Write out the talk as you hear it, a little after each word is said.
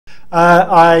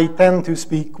I tend to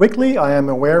speak quickly. I am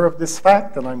aware of this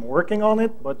fact, and I'm working on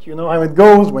it. But you know how it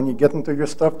goes when you get into your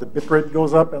stuff. The bitrate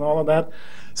goes up and all of that.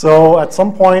 So at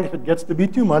some point, if it gets to be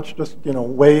too much, just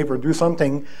wave or do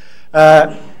something.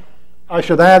 I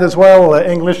should add as well,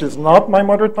 English is not my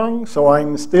mother tongue, so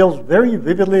I'm still very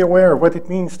vividly aware of what it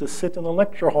means to sit in a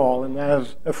lecture hall and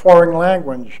have a foreign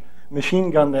language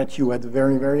machine gun at you at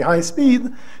very, very high speed.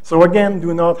 So again,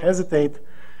 do not hesitate.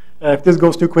 If this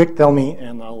goes too quick, tell me,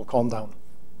 and I'll calm down.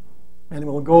 And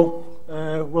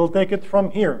we'll take it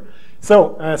from here.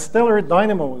 So, stellar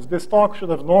dynamos. This talk should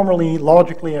have normally,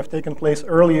 logically, have taken place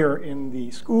earlier in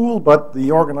the school, but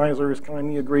the organizers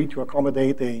kindly agreed to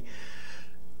accommodate a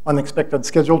unexpected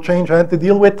schedule change I had to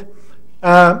deal with.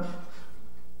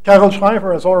 Carol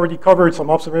Schreiber has already covered some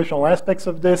observational aspects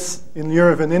of this. In lieu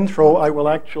of an intro, I will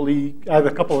actually have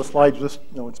a couple of slides, just,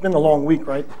 it's been a long week,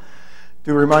 right,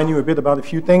 to remind you a bit about a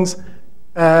few things.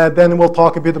 Then we'll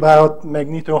talk a bit about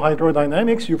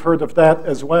magnetohydrodynamics. You've heard of that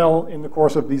as well in the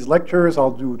course of these lectures.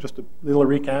 I'll do just a little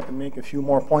recap and make a few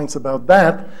more points about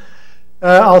that.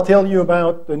 I'll tell you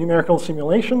about the numerical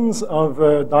simulations of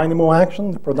dynamo action,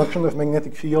 the production of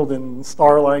magnetic field in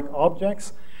star-like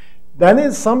objects. That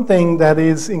is something that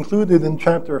is included in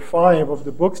chapter 5 of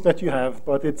the books that you have,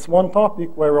 but it's one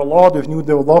topic where a lot of new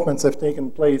developments have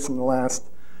taken place in the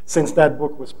since that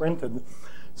book was printed.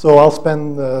 So I'll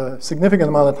spend a significant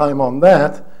amount of time on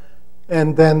that,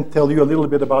 and then tell you a little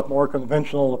bit about more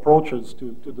conventional approaches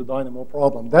to the dynamo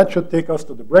problem. That should take us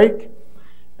to the break.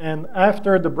 And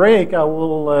after the break, I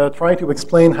will try to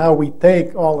explain how we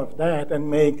take all of that and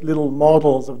make little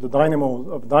models of the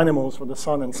dynamos for the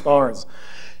sun and stars.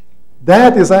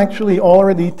 That is actually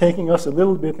already taking us a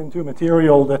little bit into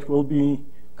material that will be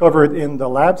covered in the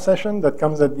lab session that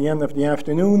comes at the end of the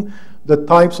afternoon. The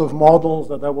types of models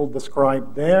that I will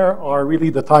describe there are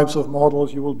really the types of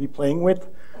models you will be playing with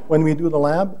when we do the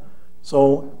lab.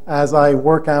 So as I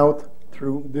work out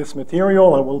through this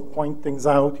material, I will point things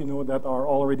out, that are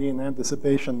already in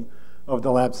anticipation of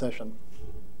the lab session.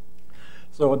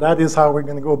 So that is how we're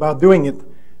going to go about doing it.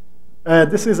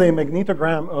 This is a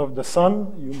magnetogram of the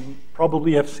sun. You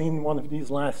probably have seen one of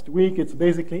these last week. It's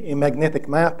basically a magnetic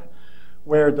map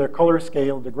where the color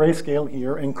scale, the grayscale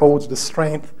here, encodes the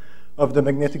strength of the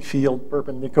magnetic field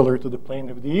perpendicular to the plane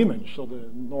of the image. So the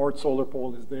north solar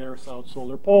pole is there, south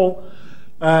solar pole.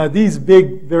 These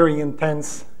big, very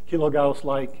intense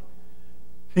kilogauss-like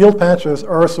field patches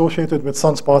are associated with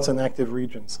sunspots and active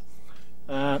regions.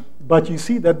 But you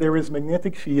see that there is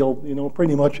magnetic field,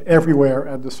 pretty much everywhere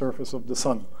at the surface of the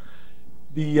sun.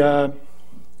 That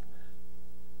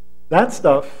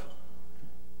stuff,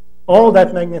 all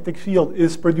that magnetic field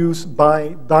is produced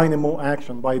by dynamo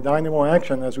action. By dynamo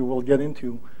action, as we will get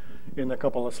into in a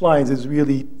couple of slides, is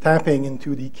really tapping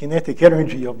into the kinetic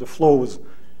energy of the flows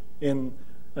in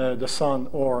the sun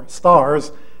or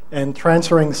stars, and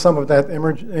transferring some of that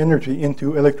energy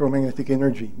into electromagnetic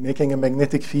energy, making a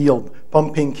magnetic field,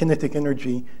 pumping kinetic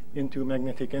energy into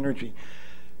magnetic energy.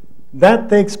 That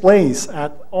takes place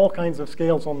at all kinds of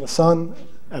scales on the sun,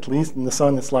 at least in the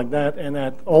sun it's like that, and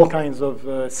at all kinds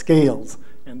of scales.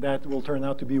 And that will turn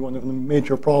out to be one of the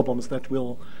major problems that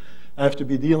we'll have to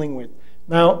be dealing with.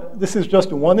 Now, this is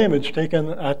just one image taken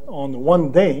on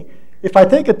one day. If I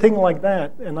take a thing like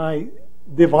that and I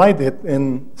divide it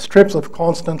in strips of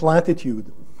constant latitude,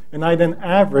 and I then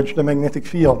average the magnetic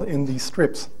field in these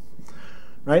strips,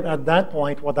 right? At that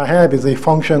point, what I have is a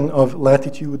function of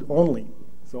latitude only.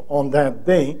 So on that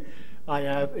day, I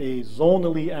have a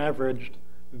zonally averaged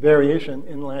variation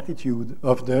in latitude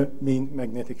of the mean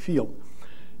magnetic field.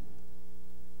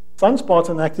 Sunspots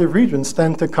in active regions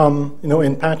tend to come,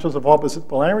 in patches of opposite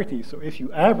polarity. So if you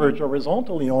average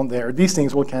horizontally on there, these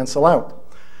things will cancel out.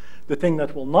 The thing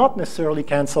that will not necessarily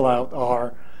cancel out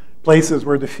are places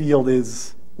where the field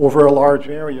is over a large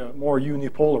area, more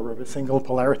unipolar of a single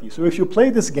polarity. So if you play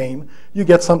this game, you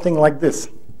get something like this.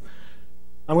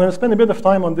 I'm going to spend a bit of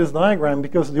time on this diagram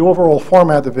because the overall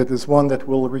format of it is one that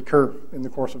will recur in the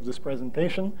course of this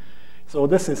presentation. So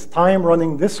this is time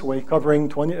running this way, covering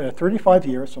 35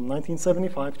 years, from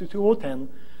 1975 to 2010.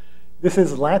 This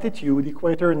is latitude,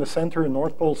 equator in the center,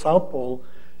 North Pole, South Pole.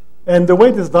 And the way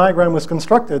this diagram was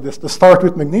constructed is to start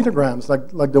with magnetograms,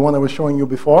 like the one I was showing you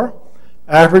before.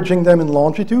 Averaging them in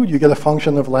longitude, you get a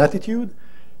function of latitude.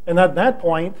 And at that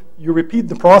point, you repeat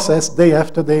the process day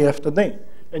after day after day.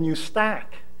 And you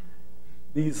stack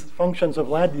these functions of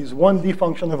these 1D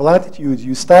function of latitudes,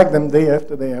 you stack them day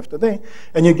after day after day,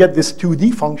 and you get this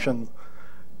 2D function,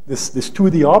 this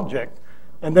 2D object.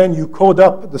 And then you code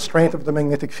up the strength of the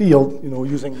magnetic field,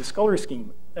 using this color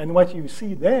scheme. And what you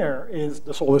see there is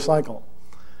the solar cycle.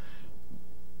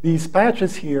 These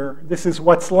patches here, this is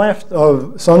what's left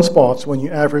of sunspots when you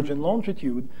average in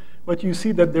longitude. But you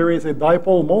see that there is a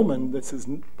dipole moment. This is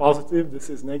positive,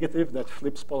 this is negative, that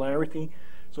flips polarity.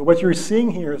 So what you're seeing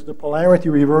here is the polarity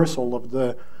reversal of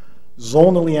the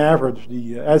zonally averaged,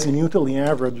 the azimutally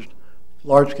averaged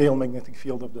large-scale magnetic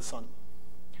field of the sun.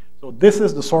 So this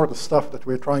is the sort of stuff that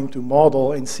we're trying to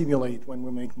model and simulate when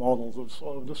we make models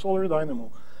of the solar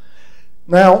dynamo.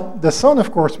 Now, the sun,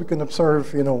 of course, we can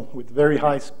observe, with very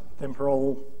high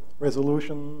temporal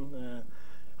resolution,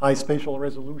 high spatial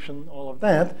resolution, all of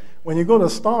that. When you go to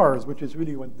stars, which is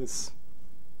really what this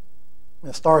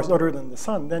stars other than the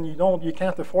sun, then you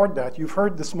can't afford that. You've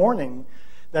heard this morning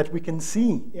that we can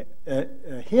see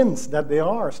hints that they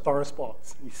are star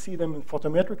spots. We see them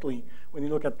photometrically when you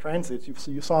look at transits.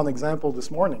 You saw an example this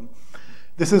morning.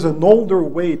 This is an older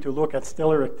way to look at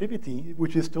stellar activity,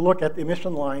 which is to look at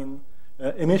emission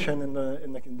in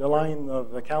the line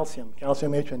of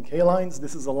calcium H and K lines.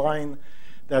 This is a line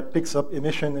that picks up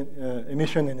emission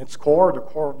in its core, the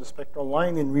core of the spectral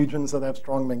line, in regions that have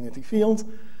strong magnetic fields.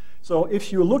 So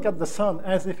if you look at the sun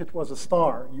as if it was a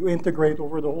star, you integrate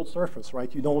over the whole surface,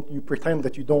 right? You pretend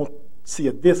that you don't see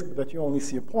a disk, that you only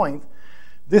see a point.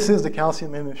 This is the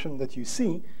calcium emission that you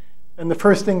see. And the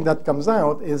first thing that comes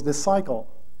out is this cycle.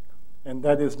 And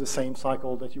that is the same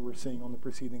cycle that you were seeing on the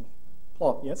preceding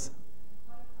plot. Yes?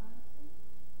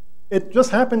 It just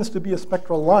happens to be a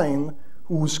spectral line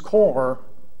whose core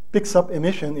picks up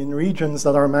emission in regions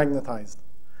that are magnetized.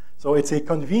 So it's a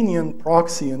convenient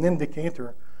proxy, an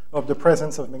indicator of the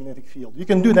presence of magnetic field. You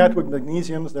can do that with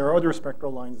magnesiums. There are other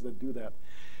spectral lines that do that.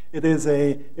 It is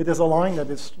a line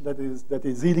that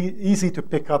is easy to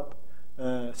pick up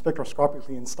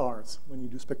spectroscopically in stars when you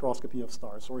do spectroscopy of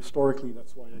stars. So historically,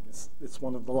 that's why I guess it's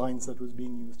one of the lines that was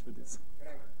being used for this. Could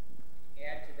I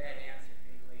add to that answer,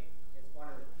 namely, it's one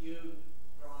of the few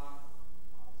strong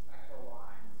spectral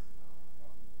lines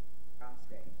from ground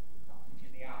state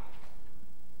in the optical.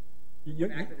 The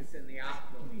fact that it's in the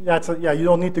optical. Yeah, you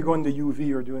don't need to go in the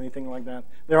UV or do anything like that.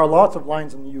 There are lots of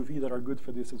lines in the UV that are good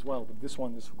for this as well, but this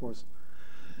one is, of course.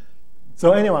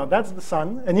 So anyway, that's the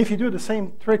sun. And if you do the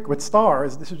same trick with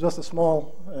stars, this is just a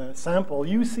small sample,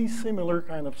 you see similar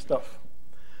kind of stuff.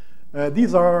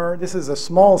 This is a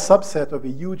small subset of a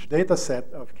huge data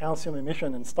set of calcium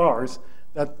emission in stars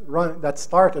that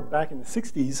started back in the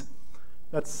 60s.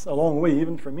 That's a long way,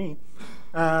 even for me.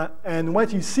 And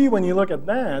what you see when you look at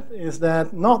that is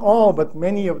that not all, but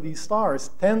many of these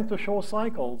stars tend to show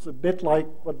cycles, a bit like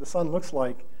what the sun looks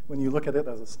like when you look at it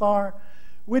as a star,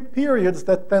 with periods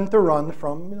that tend to run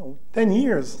from 10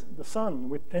 years, the sun,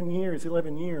 with 10 years,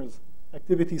 11 years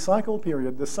activity cycle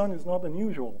period. The sun is not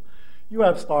unusual. You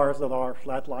have stars that are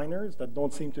flatliners that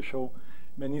don't seem to show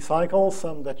many cycles,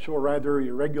 some that show rather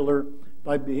irregular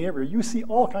type behavior. You see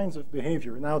all kinds of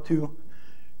behavior. Now, to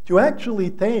actually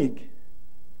take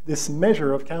this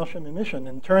measure of calcium emission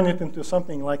and turn it into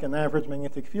something like an average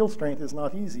magnetic field strength is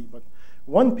not easy. But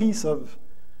one piece of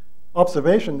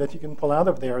observation that you can pull out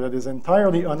of there that is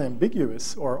entirely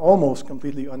unambiguous, or almost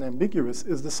completely unambiguous,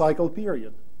 is the cycle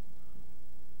period.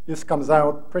 This comes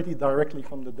out pretty directly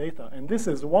from the data. And this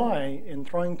is why, in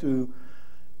trying to,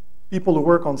 people who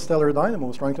work on stellar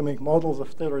dynamos, trying to make models of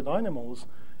stellar dynamos,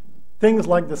 things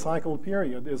like the cycle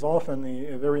period is often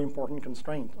a very important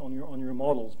constraint on your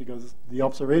models, because the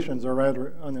observations are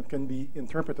rather, can be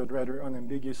interpreted rather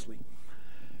unambiguously.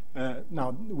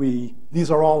 Now,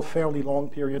 these are all fairly long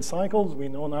period cycles. We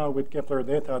know now with Kepler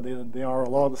data, there are a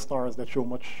lot of stars that show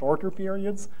much shorter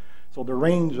periods. So the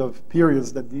range of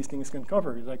periods that these things can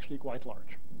cover is actually quite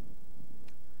large.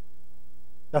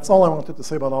 That's all I wanted to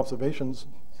say about observations.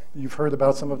 You've heard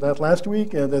about some of that last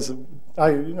week.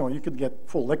 You could get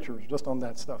full lectures just on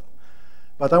that stuff.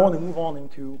 But I want to move on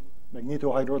into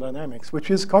magnetohydrodynamics,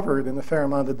 which is covered in a fair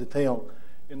amount of detail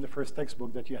in the first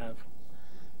textbook that you have.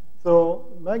 So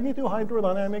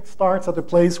magnetohydrodynamics starts at a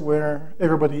place where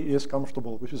everybody is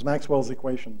comfortable, which is Maxwell's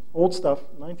equation. Old stuff,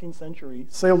 19th century,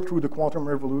 sailed through the quantum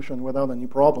revolution without any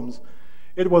problems.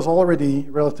 It was already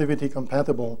relativity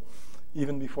compatible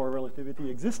even before relativity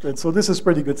existed. So this is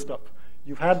pretty good stuff.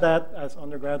 You've had that as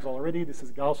undergrads already. This is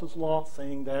Gauss's law,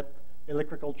 saying that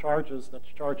electrical charges, that's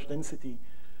charge density,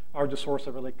 are the source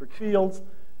of electric fields.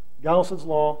 Gauss's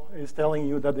law is telling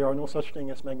you that there are no such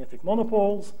thing as magnetic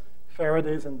monopoles.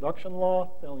 Faraday's induction law,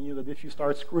 telling you that if you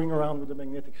start screwing around with the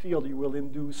magnetic field, you will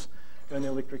induce an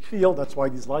electric field. That's why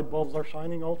these light bulbs are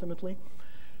shining ultimately.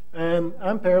 And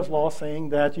Ampere's law, saying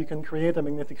that you can create a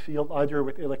magnetic field either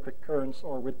with electric currents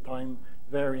or with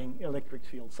time-varying electric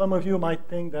fields. Some of you might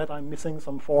think that I'm missing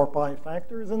some 4 pi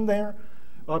factors in there.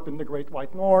 Up in the Great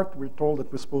White North, we're told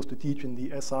that we're supposed to teach in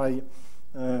the SI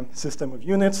system of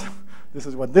units. This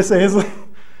is what this is.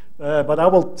 But I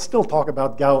will still talk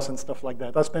about Gauss and stuff like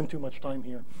that. I spend too much time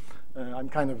here. I'm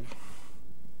kind of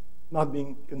not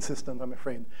being consistent, I'm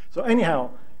afraid. So anyhow,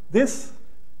 this,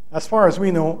 as far as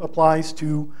we know, applies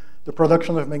to the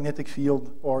production of magnetic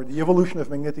field or the evolution of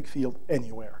magnetic field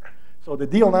anywhere. So the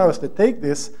deal now is to take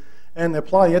this and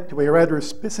apply it to a rather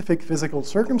specific physical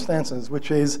circumstances, which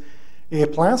is a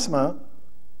plasma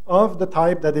of the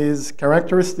type that is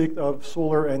characteristic of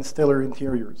solar and stellar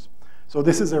interiors. So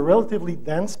this is a relatively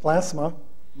dense plasma,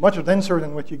 much denser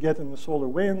than what you get in the solar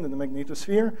wind and the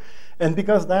magnetosphere. And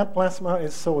because that plasma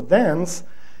is so dense,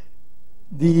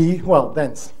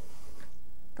 dense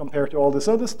compared to all this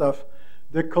other stuff,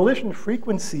 the collision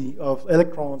frequency of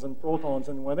electrons and protons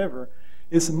and whatever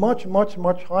is much, much,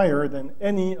 much higher than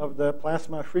any of the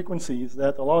plasma frequencies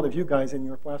that a lot of you guys in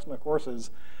your plasma courses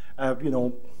have,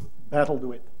 battled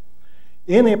with.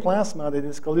 In a plasma that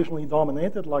is collisionally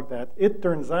dominated like that, it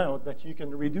turns out that you can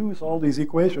reduce all these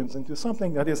equations into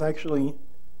something that is actually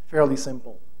fairly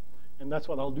simple. And that's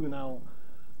what I'll do now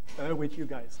with you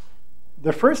guys.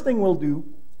 The first thing we'll do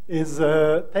is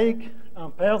take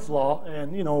Ampere's law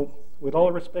and, with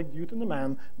all respect due to the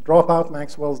man, drop out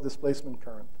Maxwell's displacement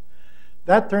current.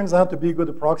 That turns out to be a good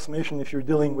approximation if you're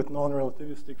dealing with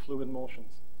non-relativistic fluid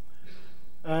motions.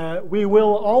 We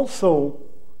will also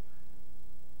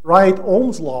write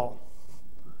Ohm's law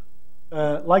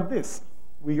like this.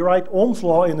 We write Ohm's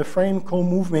law in the frame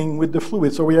co-moving with the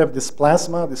fluid. So we have this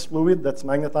plasma, this fluid that's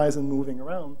magnetized and moving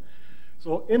around.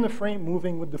 So in the frame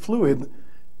moving with the fluid,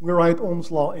 we write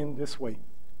Ohm's law in this way.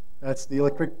 That's the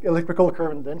electrical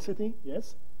current density,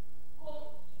 yes?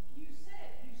 Well, you said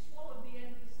you swallowed the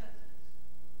end of the sentence.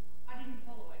 I didn't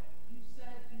follow it. You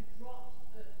said you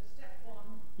dropped the step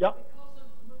one Yeah. because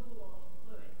of movable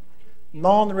fluid.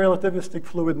 Non-relativistic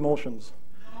fluid motions.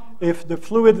 If the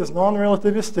fluid is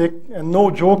non-relativistic and no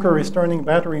joker is turning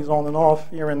batteries on and off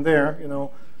here and there,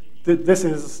 this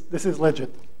is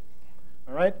legit.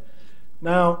 All right?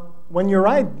 Now, when you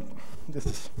write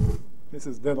this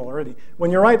is dead already.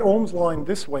 When you write Ohm's law in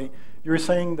this way, you're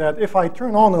saying that if I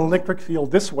turn on an electric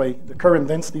field this way, the current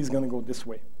density is going to go this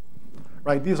way.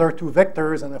 Right? These are two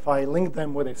vectors, and if I link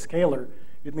them with a scalar,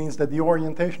 it means that the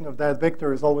orientation of that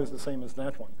vector is always the same as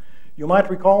that one. You might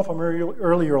recall from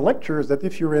earlier lectures that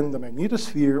if you're in the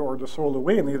magnetosphere or the solar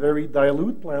wind, a very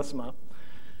dilute plasma,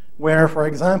 where, for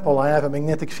example, I have a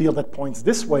magnetic field that points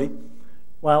this way,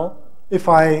 well,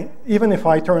 even if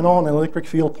I turn on an electric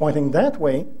field pointing that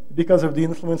way, because of the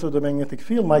influence of the magnetic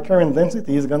field, my current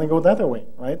density is going to go that way,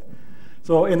 right?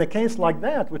 So in a case like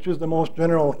that, which is the most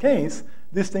general case,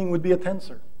 this thing would be a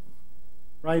tensor,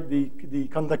 right? The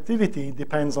conductivity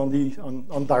depends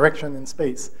on direction in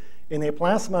space. In a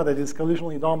plasma that is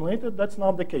collisionally dominated, that's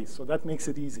not the case, so that makes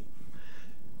it easy.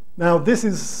 Now, this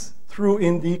is true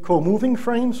in the co-moving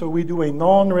frame, so we do a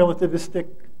non-relativistic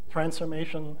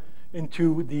transformation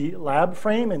into the lab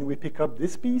frame, and we pick up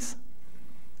this piece.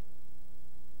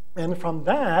 And from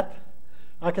that,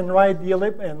 I can write the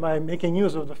and by making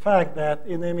use of the fact that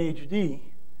in MHD,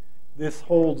 this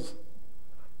holds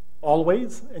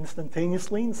always,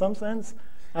 instantaneously in some sense,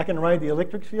 I can write the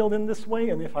electric field in this way,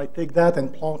 and if I take that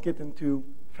and plonk it into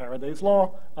Faraday's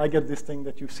law, I get this thing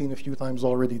that you've seen a few times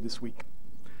already this week.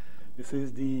 This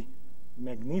is the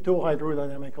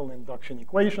magneto-hydrodynamical induction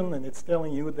equation, and it's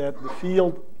telling you that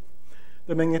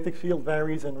the magnetic field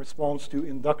varies in response to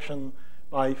induction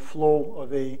by flow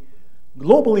of a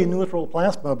globally neutral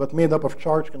plasma, but made up of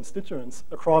charged constituents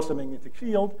across the magnetic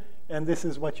field, and this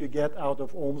is what you get out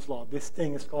of Ohm's law. This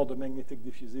thing is called the magnetic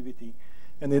diffusivity,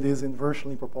 and it is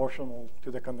inversely proportional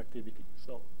to the conductivity.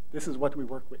 So this is what we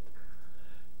work with.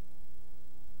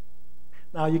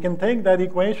 Now, you can take that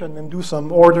equation and do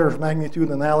some order of magnitude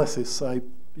analysis.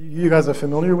 You guys are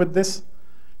familiar with this?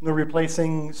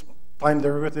 Replacing time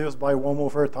derivatives by 1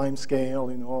 over time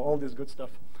scale, all this good stuff.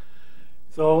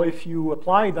 So if you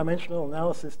apply dimensional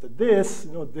analysis to this,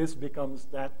 this becomes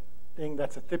that thing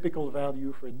that's a typical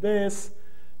value for this.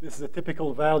 This is a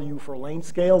typical value for length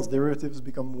scales. Derivatives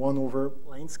become 1 over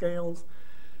length scales.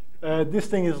 This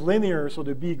thing is linear, so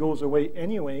the B goes away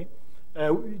anyway.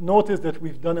 Notice that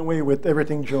we've done away with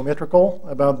everything geometrical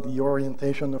about the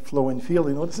orientation of flow and field.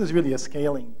 This is really a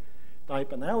scaling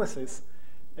type analysis.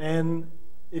 And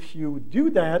if you do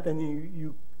that and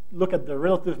you look at the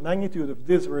relative magnitude of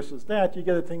this versus that, you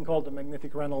get a thing called the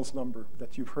magnetic Reynolds number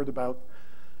that you've heard about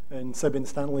in Sebin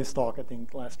Stanley's talk, I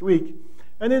think, last week.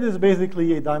 And it is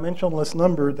basically a dimensionless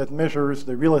number that measures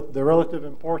the relative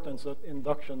importance of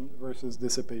induction versus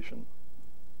dissipation.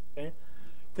 Okay?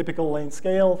 Typical length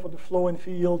scale for the flow and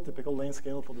field, typical length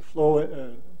scale for the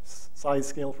flow, size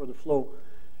scale for the flow.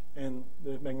 and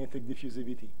the magnetic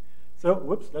diffusivity. So,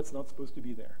 whoops, that's not supposed to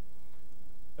be there.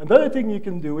 Another thing you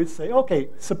can do is say, okay,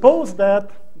 suppose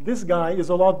that this guy is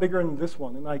a lot bigger than this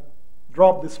one, and I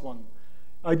drop this one.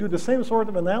 I do the same sort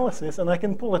of analysis, and I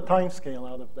can pull a time scale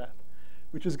out of that,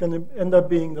 which is going to end up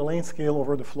being the length scale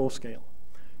over the flow scale.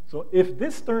 So if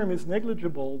this term is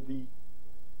negligible,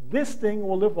 this thing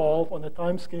will evolve on a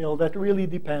time scale that really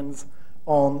depends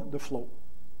on the flow.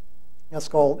 That's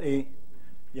called a,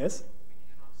 yes?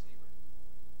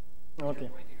 Okay.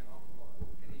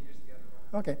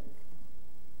 Okay.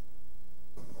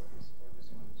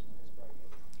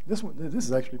 This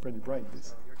is actually pretty bright.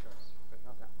 This.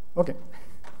 Okay.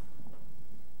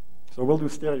 So we'll do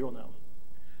stereo now.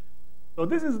 So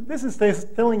this is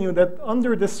telling you that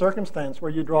under this circumstance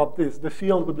where you drop this, the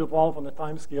field would evolve on a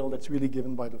time scale that's really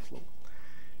given by the flow.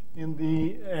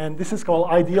 And this is called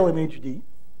ideal MHD.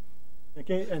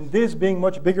 Okay, and this being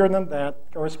much bigger than that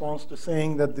corresponds to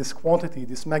saying that this quantity,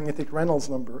 this magnetic Reynolds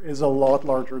number, is a lot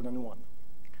larger than 1.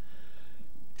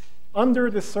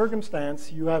 Under this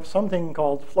circumstance, you have something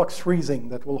called flux freezing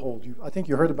that will hold you. I think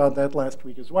you heard about that last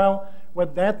week as well.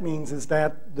 What that means is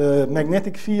that the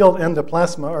magnetic field and the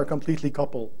plasma are completely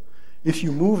coupled. If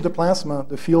you move the plasma,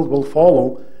 the field will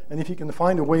follow. And if you can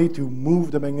find a way to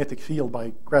move the magnetic field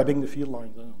by grabbing the field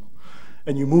lines, I don't know,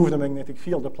 and you move the magnetic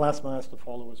field, the plasma has to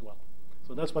follow as well.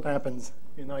 So that's what happens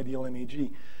in ideal MHD.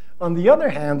 On the other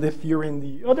hand, if you're in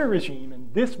the other regime,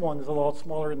 and this one is a lot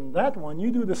smaller than that one,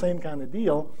 you do the same kind of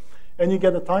deal. And you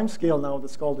get a time scale now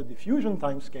that's called the diffusion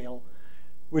time scale,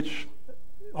 which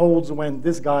holds when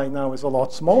this guy now is a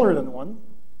lot smaller than 1.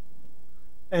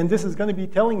 And this is going to be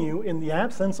telling you in the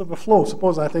absence of a flow.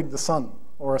 Suppose I take the sun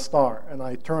or a star and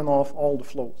I turn off all the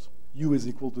flows. U is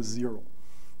equal to 0.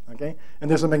 Okay? And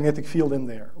there's a magnetic field in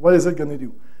there. What is it going to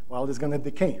do? Well, it's going to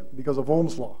decay because of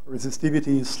Ohm's law.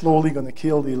 Resistivity is slowly going to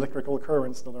kill the electrical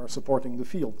currents that are supporting the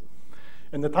field.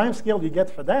 And the time scale you get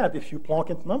for that, if you plonk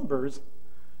in numbers,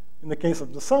 in the case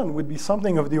of the sun, would be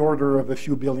something of the order of a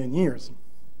few billion years.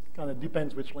 Kind of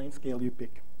depends which length scale you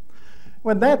pick.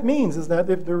 What that means is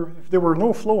that if there were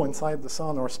no flow inside the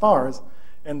sun or stars,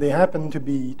 and they happen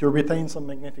to retain some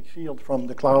magnetic field from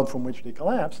the cloud from which they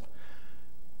collapsed,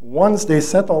 once they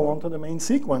settle onto the main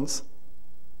sequence,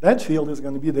 that field is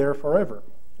going to be there forever,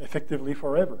 effectively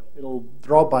forever. It'll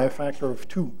drop by a factor of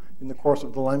 2 in the course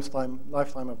of the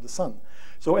lifetime of the sun.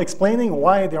 So explaining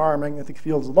why there are magnetic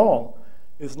fields at all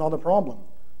is not a problem.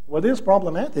 What is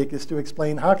problematic is to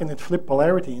explain how can it flip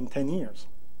polarity in 10 years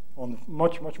on a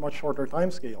much, much, much shorter time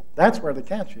scale. That's where the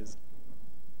catch is.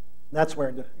 That's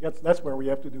where we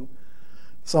have to do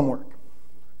some work.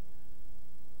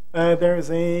 There's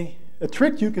a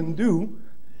trick you can do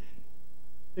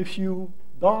if you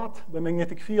dot the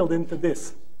magnetic field into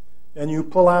this, and you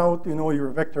pull out, your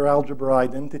vector algebra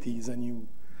identities, and you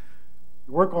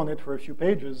work on it for a few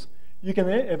pages. You can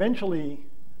eventually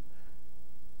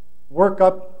work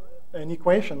up an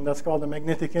equation that's called the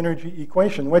magnetic energy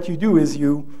equation. What you do is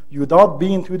you dot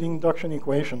B into the induction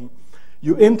equation,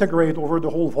 you integrate over the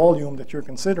whole volume that you're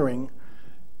considering,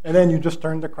 and then you just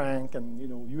turn the crank and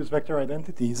use vector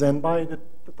identities. And by the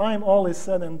time all is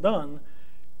said and done,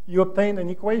 you obtain an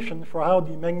equation for how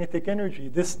the magnetic energy,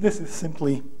 this is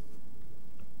simply,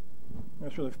 I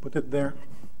should have put it there.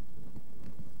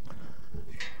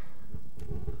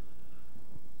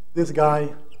 This guy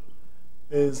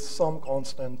is some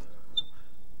constant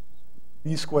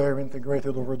B square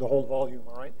integrated over the whole volume,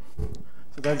 all right?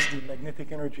 So that's the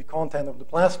magnetic energy content of the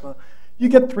plasma. You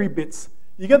get 3 bits.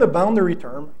 You get a boundary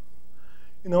term,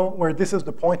 where this is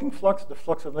the Poynting flux, the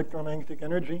flux of electromagnetic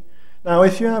energy. Now,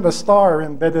 if you have a star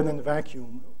embedded in a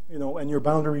vacuum, and your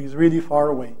boundary is really far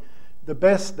away, the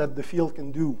best that the field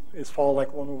can do is fall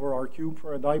like 1 over r cubed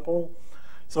for a dipole.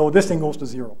 So this thing goes to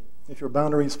 0. If your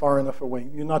boundary is far enough away,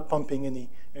 you're not pumping any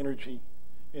energy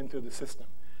into the system.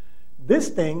 This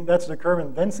thing, that's the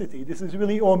current density. This is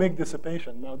really ohmic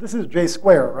dissipation. Now, this is J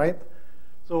square, right?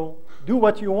 So do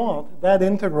what you want. That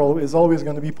integral is always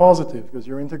going to be positive because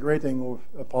you're integrating with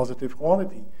a positive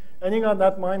quantity. And you got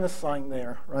that minus sign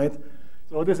there, right?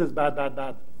 So this is bad, bad,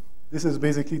 bad. This is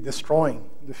basically destroying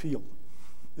the field.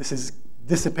 This is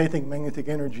dissipating magnetic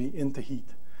energy into heat.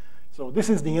 So this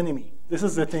is the enemy. This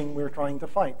is the thing we're trying to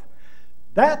fight.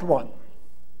 That one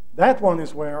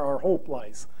is where our hope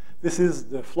lies. This is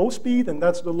the flow speed, and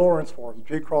that's the Lorentz force,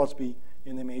 J cross B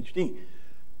in MHD.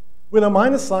 With a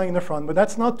minus sign in the front, but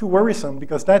that's not too worrisome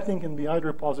because that thing can be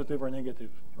either positive or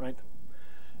negative, right?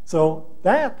 So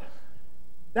that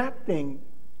thing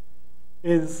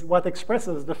is what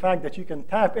expresses the fact that you can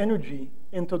tap energy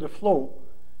into the flow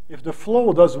if the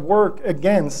flow does work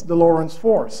against the Lorentz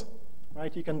force,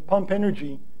 right? You can pump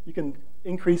energy, you can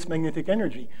increase magnetic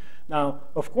energy. Now,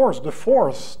 of course,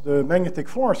 the magnetic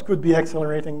force could be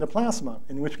accelerating the plasma,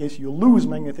 in which case you lose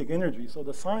magnetic energy. So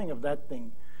the sign of that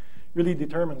thing really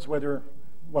determines whether,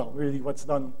 well, really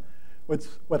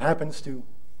what happens to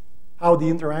how the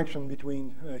interaction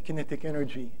between kinetic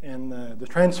energy and the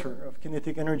transfer of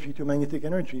kinetic energy to magnetic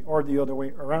energy, or the other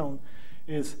way around,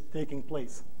 is taking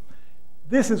place.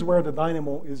 This is where the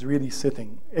dynamo is really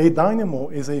sitting. A dynamo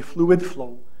is a fluid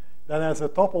flow that has a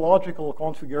topological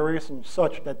configuration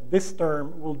such that this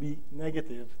term will be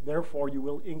negative. Therefore, you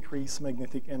will increase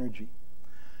magnetic energy.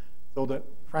 So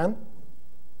Fran?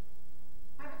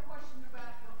 I have a question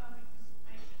about your ohmic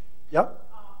dissipation. Yep.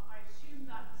 I assume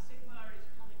that sigma is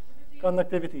conductivity.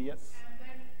 Conductivity, yes. And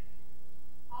then,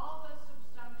 are there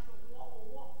substantial,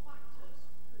 what factors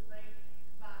could make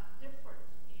that different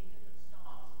in different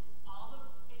stars? Are there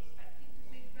expected to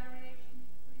be variations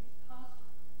between stars,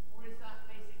 or is that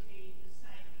basically the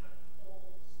same for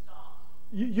all stars?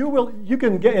 You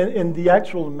can get in the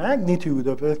actual magnitude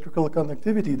of electrical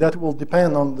conductivity. That will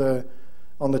depend on the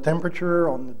temperature,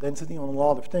 on the density, on a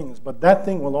lot of things. But that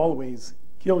thing will always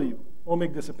kill you.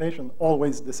 Ohmic dissipation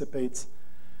always dissipates,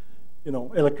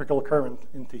 electrical current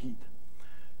into heat.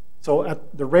 So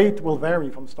the rate will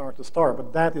vary from star to star,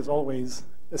 but that is always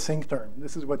a sink term.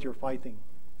 This is what you're fighting.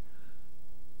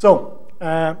 So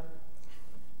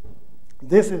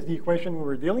this is the equation we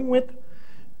were dealing with.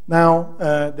 Now,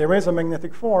 there is a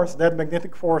magnetic force. That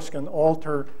magnetic force can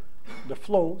alter the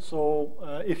flow.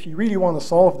 So if you really want to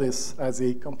solve this as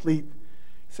a complete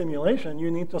simulation,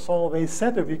 you need to solve a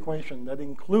set of equations that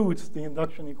includes the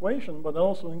induction equation, but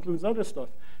also includes other stuff.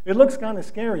 It looks kind of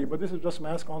scary, but this is just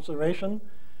mass conservation.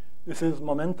 This is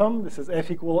momentum. This is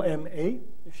F equal ma,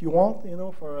 if you want,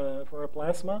 for a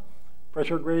plasma.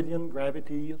 Pressure gradient,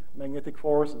 gravity, magnetic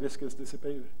force,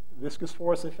 viscous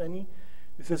force, if any.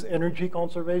 This is energy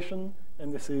conservation,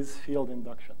 and this is field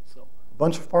induction. So a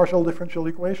bunch of partial differential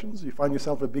equations. You find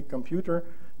yourself a big computer.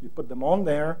 You put them on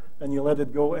there, and you let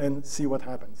it go and see what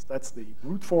happens. That's the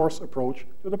brute force approach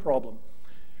to the problem.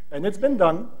 And it's been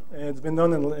done. It's been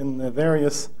done in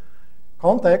various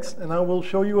contexts, and I will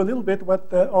show you a little bit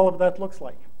what all of that looks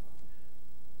like.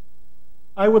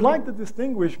 I would like to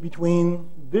distinguish between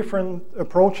different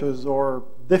approaches or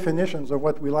definitions of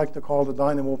what we like to call the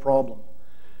dynamo problem.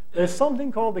 There's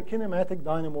something called the kinematic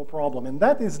dynamo problem, and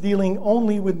that is dealing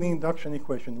only with the induction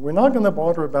equation. We're not going to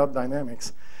bother about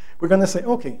dynamics. We're going to say,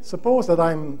 okay, suppose that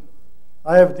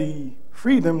I have the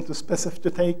freedom to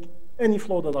take any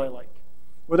flow that I like,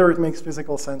 whether it makes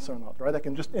physical sense or not, right? I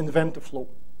can just invent a flow.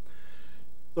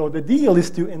 So the deal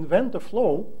is to invent a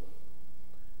flow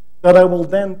that I will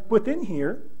then put in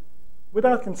here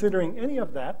without considering any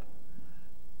of that,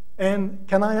 and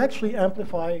can I actually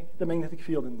amplify the magnetic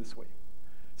field in this way?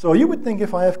 So you would think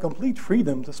if I have complete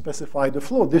freedom to specify the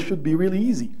flow, this should be really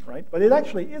easy, right? But it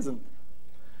actually isn't.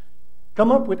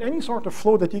 Come up with any sort of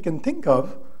flow that you can think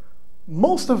of.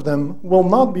 Most of them will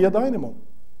not be a dynamo.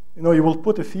 You will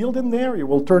put a field in there, you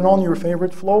will turn on your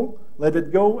favorite flow, let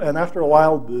it go, and after a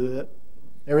while, bleh,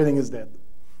 everything is dead,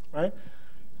 right?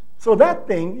 So that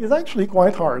thing is actually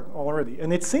quite hard already.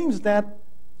 And it seems that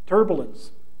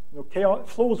turbulence,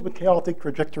 flows with chaotic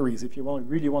trajectories, if you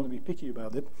really want to be picky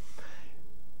about it,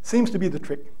 seems to be the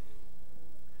trick.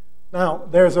 Now,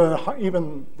 there's a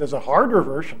harder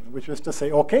version, which is to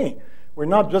say, okay, we're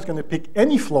not just going to pick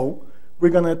any flow.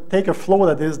 We're going to take a flow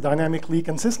that is dynamically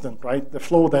consistent, right? The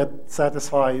flow that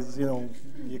satisfies, the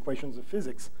equations of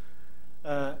physics.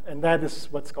 And that is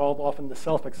what's called often the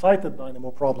self-excited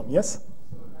dynamo problem. Yes?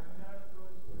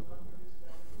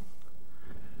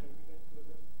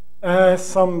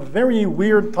 Some very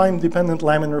weird time-dependent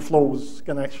laminar flows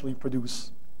can actually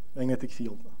produce magnetic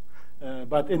field.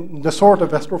 But in the sort of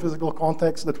astrophysical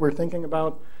context that we're thinking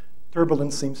about,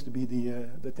 turbulence seems to be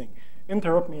the thing.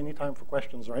 Interrupt me anytime for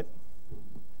questions, right?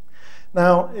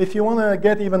 Now, if you want to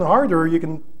get even harder, you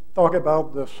can talk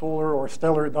about the solar or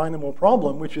stellar dynamo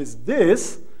problem, which is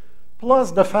this,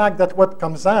 plus the fact that what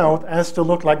comes out has to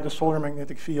look like the solar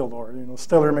magnetic field or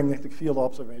stellar magnetic field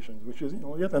observations, which is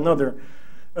yet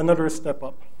another step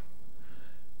up.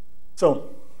 So,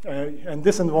 and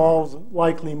this involves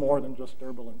likely more than just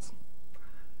turbulence.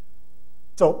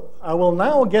 So I will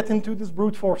now get into this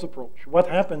brute force approach. What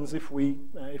happens if we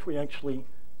actually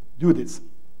do this?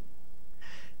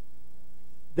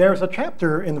 There's a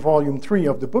chapter in volume 3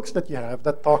 of the books that you have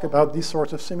that talk about these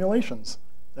sorts of simulations.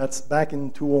 That's back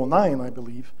in 2009, I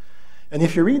believe. And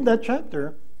if you read that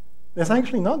chapter, there's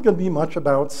actually not going to be much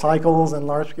about cycles and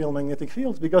large-scale magnetic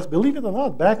fields, because believe it or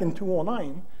not, back in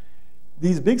 2009,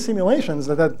 these big simulations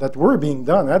that were being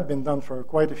done, had been done for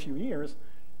quite a few years,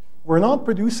 we're not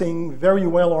producing very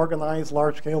well-organized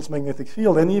large-scale magnetic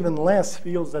field, and even less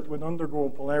fields that would undergo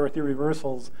polarity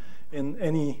reversals in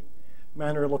any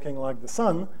manner looking like the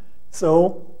sun.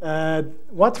 So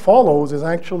what follows is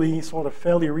actually sort of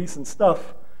fairly recent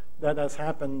stuff that has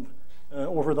happened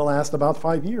over the last about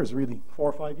 5 years, really, 4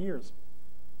 or 5 years.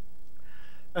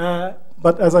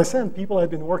 But as I said, people have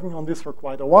been working on this for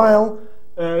quite a while.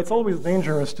 It's always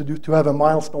dangerous to have a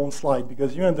milestone slide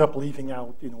because you end up leaving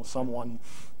out, someone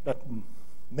that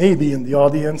may be in the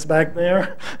audience back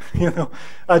there.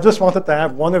 I just wanted to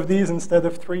have one of these instead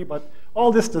of 3. But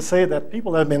all this to say that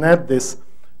people have been at this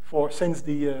since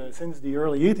the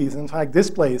early 80s. In fact, this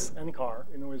place, NCAR,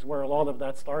 is where a lot of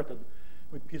that started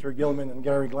with Peter Gilman and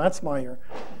Gary Glatzmeyer.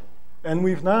 And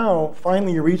we've now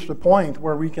finally reached a point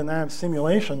where we can have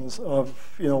simulations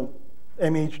of,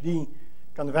 MHD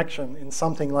convection in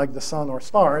something like the sun or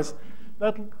stars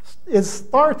that is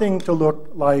starting to look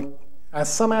like,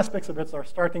 as some aspects of it are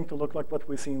starting to look like what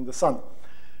we see in the sun.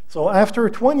 So after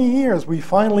 20 years, we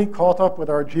finally caught up with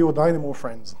our geodynamo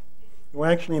friends who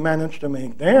actually managed to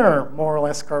make their more or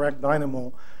less correct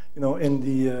dynamo, in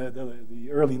the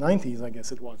early 90s, I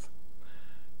guess it was.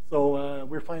 So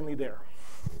we're finally there.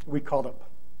 We caught up.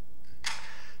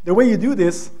 The way you do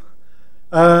this,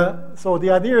 so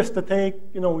the idea is to take,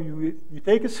 you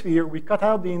take a sphere, we cut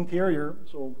out the interior,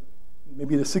 so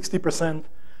maybe the 60%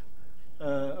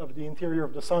 of the interior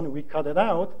of the sun, we cut it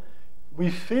out. We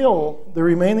fill the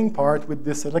remaining part with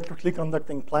this electrically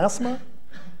conducting plasma.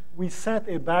 We set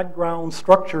a background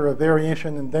structure, a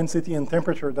variation in density and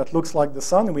temperature that looks like the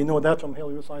sun, and we know that from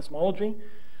helioseismology.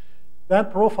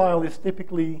 That profile is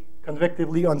typically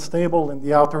convectively unstable in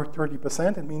the outer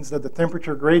 30%. It means that the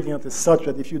temperature gradient is such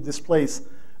that if you displace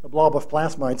a blob of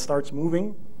plasma, it starts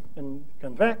moving and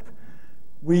convect.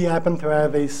 We happen to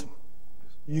have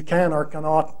you can or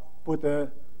cannot put a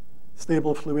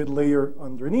stable fluid layer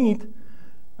underneath.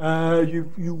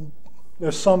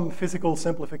 There's some physical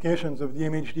simplifications of the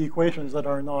MHD equations that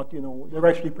are not, they're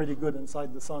actually pretty good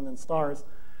inside the sun and stars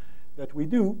that we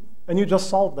do, and you just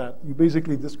solve that. You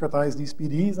basically discretize these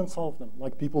PDEs and solve them,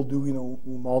 like people do,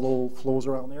 who model flows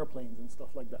around airplanes and stuff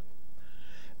like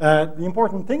that. The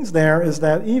important things there is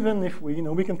that even if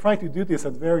we can try to do this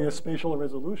at various spatial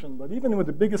resolution, but even with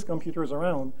the biggest computers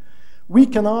around, we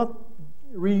cannot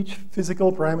reach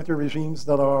physical parameter regimes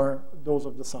that are those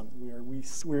of the sun.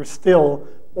 We're still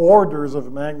orders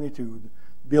of magnitude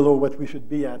below what we should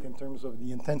be at in terms of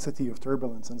the intensity of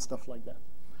turbulence and stuff like that.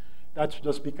 That's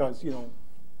just because,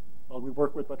 we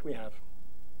work with what we have.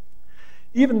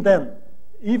 Even then,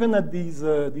 even at these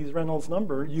Reynolds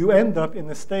number, you end up in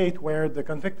a state where the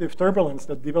convective turbulence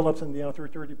that develops in the outer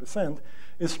 30%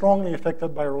 is strongly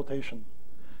affected by rotation.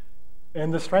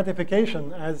 And the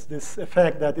stratification has this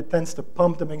effect that it tends to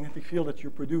pump the magnetic field that you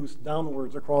produce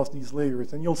downwards across these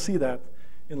layers. And you'll see that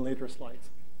in later slides.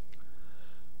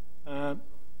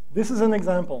 This is an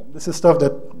example. This is stuff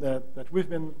that we've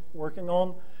been working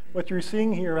on. What you're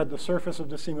seeing here at the surface of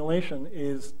the simulation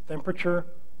is temperature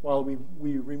while we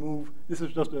remove, this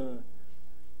is just the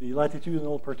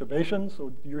latitudinal perturbation.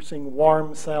 So you're seeing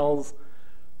warm cells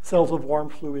of warm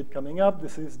fluid coming up.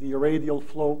 This is the radial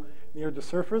flow near the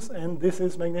surface, and this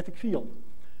is magnetic field.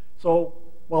 So,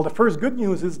 the first good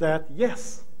news is that,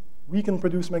 yes, we can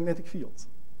produce magnetic fields.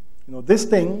 This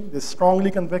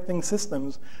strongly convecting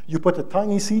systems, you put a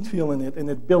tiny seed field in it, and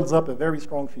it builds up a very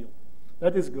strong field.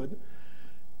 That is good.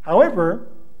 However,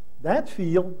 that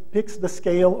field picks the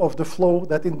scale of the flow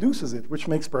that induces it, which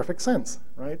makes perfect sense,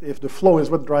 right? If the flow is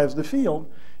what drives the field,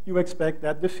 you expect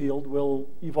that the field will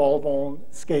evolve on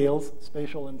scales,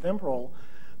 spatial and temporal,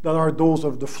 that are those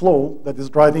of the flow that is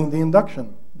driving the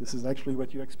induction. This is actually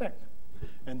what you expect.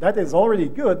 And that is already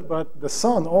good, but the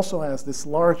sun also has this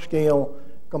large-scale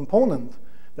component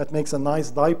that makes a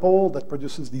nice dipole that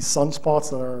produces these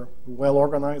sunspots that are well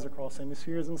organized across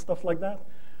hemispheres and stuff like that.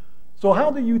 So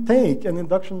how do you take an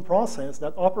induction process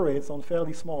that operates on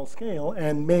fairly small scale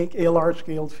and make a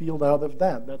large-scale field out of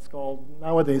that? That's called,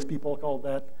 nowadays people call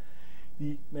that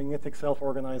the magnetic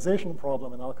self-organization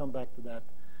problem, and I'll come back to that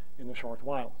in a short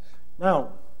while. Now,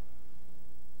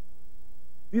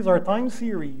 these are time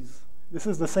series. This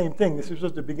is the same thing. This is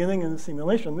just the beginning of the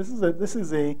simulation. This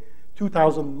is a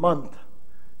 2,000-month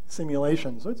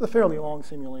simulation, so it's a fairly long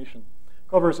simulation.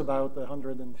 Covers about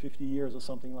 150 years or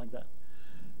something like that.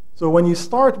 So when you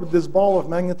start with this ball of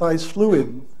magnetized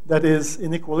fluid that is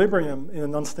in equilibrium in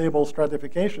an unstable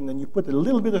stratification, and you put a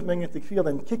little bit of magnetic field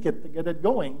and kick it to get it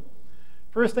going,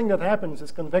 first thing that happens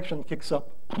is convection kicks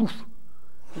up. Poof.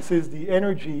 This is the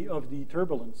energy of the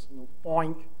turbulence,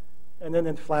 boink, and then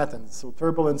it flattens. So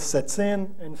turbulence sets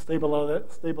in and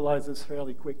stabilizes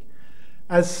fairly quick.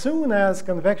 As soon as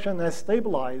convection has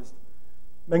stabilized,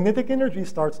 magnetic energy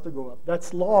starts to go up.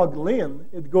 That's log ln.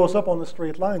 It goes up on a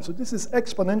straight line. So this is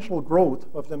exponential growth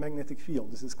of the magnetic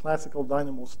field. This is classical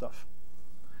dynamo stuff.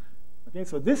 Okay,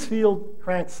 so this field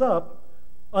cranks up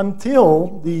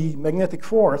until the magnetic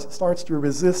force starts to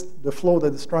resist the flow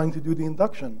that is trying to do the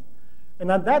induction. And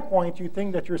at that point, you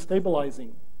think that you're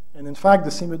stabilizing. And in fact,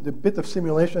 the bit of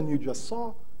simulation you just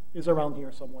saw is around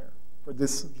here somewhere for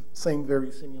this same very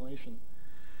simulation.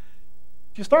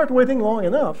 If you start waiting long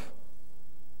enough,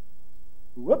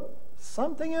 whoop,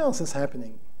 something else is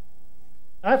happening.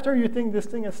 After you think this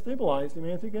thing has stabilized, the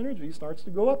magnetic energy starts to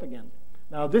go up again.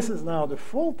 Now, this is now the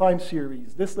full time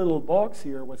series. This little box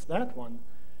here was that one.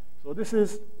 So this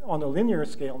is on a linear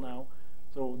scale now.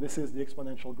 So this is the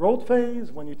exponential growth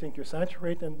phase when you think you're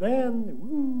saturated, and then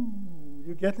woo,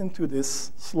 you get into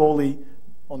this slowly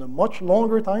on a much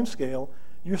longer time scale,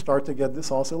 you start to get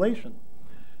this oscillation.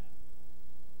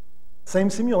 Same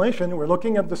simulation, we're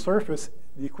looking at the surface.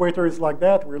 The equator is like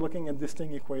that. We're looking at this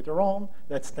thing equator on.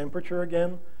 That's temperature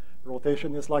again.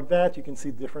 Rotation is like that. You can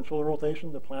see differential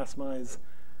rotation. The plasma is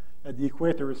at the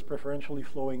equator is preferentially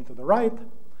flowing to the right.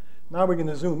 Now we're going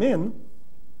to zoom in.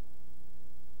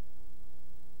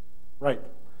 Right.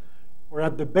 We're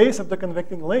at the base of the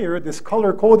convecting layer. This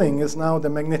color coding is now the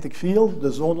magnetic field, the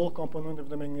zonal component of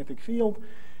the magnetic field.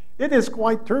 It is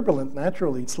quite turbulent,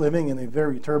 naturally. It's living in a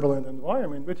very turbulent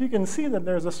environment. But you can see that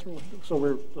there's a, so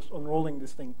we're just unrolling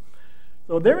this thing.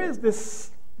 So there is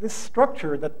this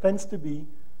structure that tends to be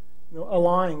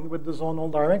aligned with the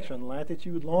zonal direction,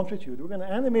 latitude, longitude. We're going to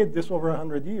animate this over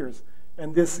 100 years.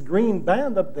 And this green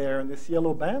band up there and this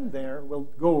yellow band there will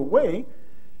go away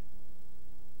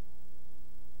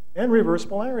and reverse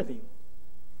polarity.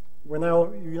 You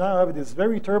now have this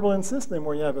very turbulent system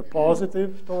where you have a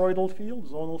positive toroidal field,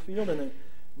 zonal field, and a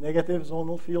negative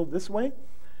zonal field this way.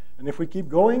 And if we keep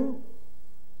going,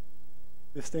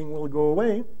 this thing will go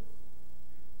away.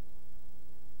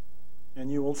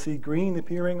 And you will see green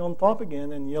appearing on top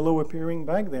again and yellow appearing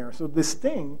back there. So this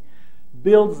thing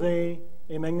builds a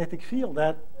magnetic field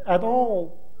that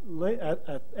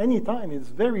at any time is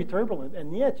very turbulent.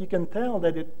 And yet you can tell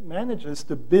that it manages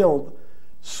to build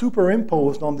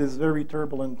superimposed on this very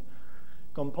turbulent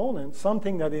component,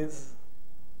 something that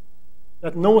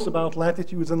knows about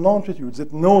latitudes and longitudes.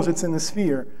 It knows it's in a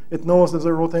sphere. It knows there's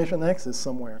a rotation axis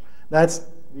somewhere. That's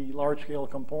the large-scale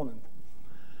component.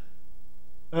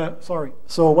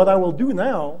 So what I will do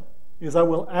now is I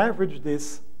will average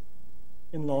this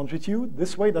in longitude.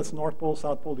 This way, that's North Pole,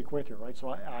 South Pole equator, right? So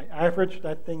I average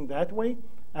that thing that way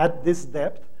at this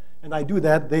depth. And I do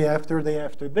that day after day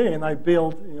after day, and I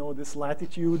build, this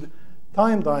latitude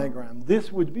time diagram.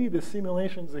 This would be the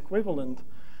simulation's equivalent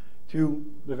to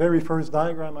the very first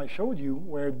diagram I showed you,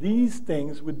 where these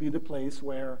things would be the place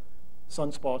where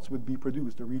sunspots would be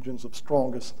produced, the regions of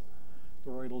strongest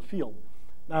toroidal field.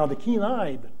 Now, the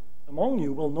keen-eyed among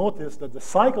you will notice that the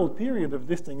cycle period of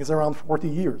this thing is around 40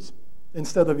 years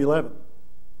instead of 11.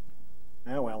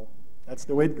 Well, that's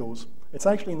the way it goes. It's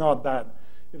actually not bad.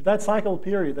 If that cycle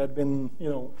period had been,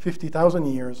 50,000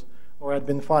 years or had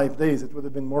been 5 days, it would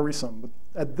have been worrisome. But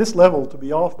at this level, to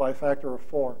be off by a factor of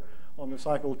 4 on the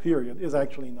cycle period is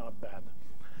actually not bad.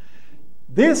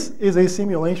 This is a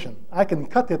simulation. I can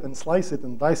cut it and slice it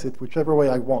and dice it whichever way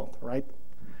I want, right?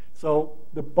 So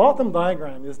the bottom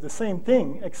diagram is the same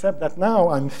thing, except that now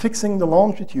I'm fixing the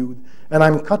longitude and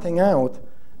I'm cutting out,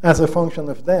 as a function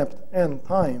of depth and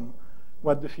time,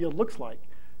 what the field looks like.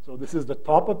 So this is the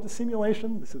top of the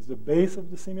simulation. This is the base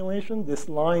of the simulation. This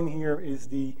line here is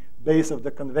the base of the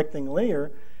convecting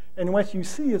layer. And what you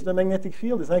see is the magnetic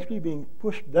field is actually being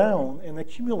pushed down and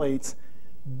accumulates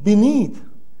beneath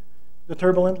the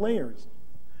turbulent layers.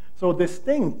 So this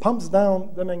thing pumps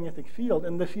down the magnetic field,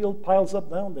 and the field piles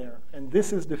up down there. And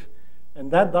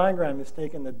that diagram is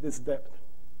taken at this depth.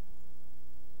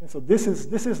 And so this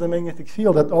is the magnetic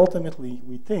field that ultimately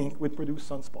we think would produce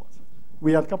sunspots.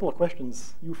 We had a couple of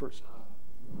questions. You first.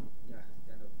 Yeah,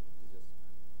 kind of just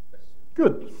question.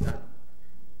 Good.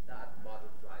 That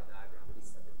butterfly diagram is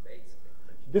at the base of the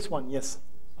convection. This one, yes.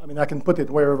 I mean, I can put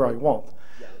it wherever I want.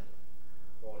 Yeah,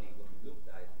 probably wouldn't look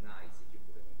that nice if you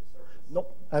put it on the surface.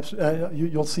 Nope.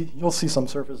 Absolutely. You'll see some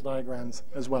surface diagrams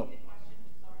as well.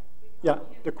 Yeah.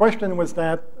 The question was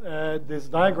that this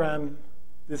diagram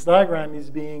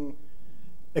is being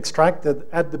extracted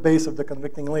at the base of the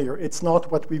convecting layer. It's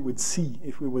not what we would see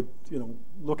if we would,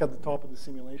 look at the top of the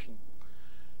simulation.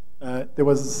 There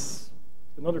was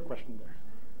another question there.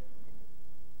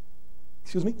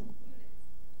 Excuse me?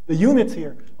 The units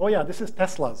here. Oh yeah, this is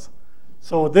Tesla's.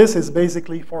 So this is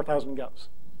basically 4,000 Gauss.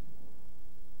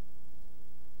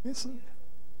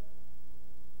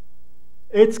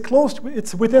 It's close to,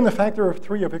 it's within a factor of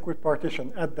 3 of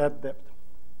equipartition at that depth.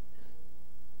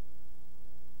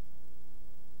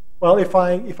 Well, if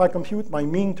I compute my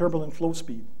mean turbulent flow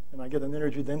speed, and I get an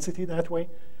energy density that way,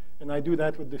 and I do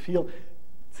that with the field,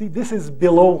 see, this is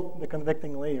below the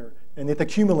convecting layer, and it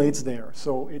accumulates there.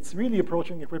 So it's really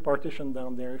approaching equipartition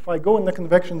down there. If I go in the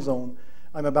convection zone,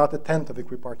 I'm about 1/10 of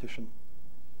equipartition.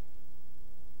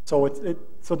 So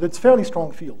it's fairly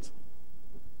strong fields.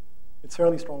 It's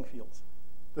fairly strong fields.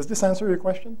 Does this answer your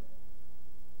question?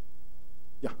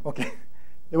 Yeah, okay.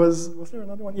 Was there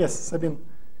another one? Yes, Sabine.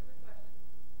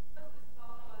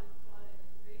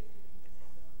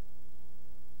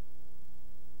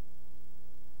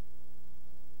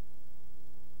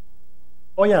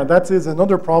 Oh yeah, that is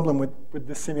another problem with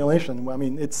this simulation. I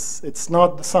mean, it's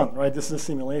not the sun, right? This is a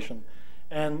simulation.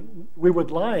 And we would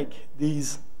like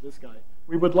these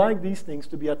things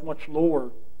to be at much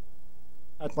lower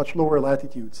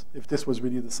latitudes if this was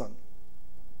really the sun.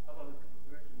 How about the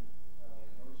conversion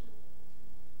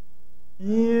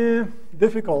motion? Yeah,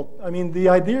 difficult. I mean, the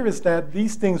idea is that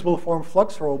these things will form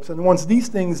flux ropes, and once these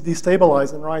things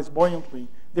destabilize and rise buoyantly,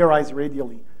 they rise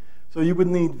radially. So you would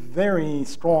need very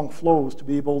strong flows to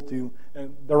be able to,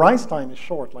 and the rise time is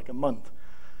short, like a month.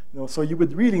 So you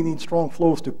would really need strong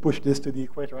flows to push this to the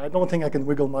equator. I don't think I can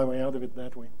wiggle my way out of it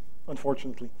that way,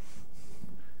 unfortunately.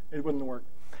 It wouldn't work.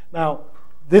 Now,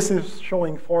 this is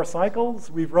showing 4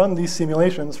 cycles. We've run these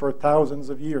simulations for thousands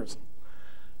of years.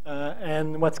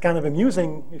 And what's kind of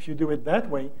amusing, if you do it that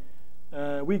way,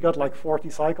 we got like 40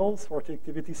 cycles, 40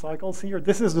 activity cycles here.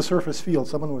 This is the surface field.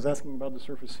 Someone was asking about the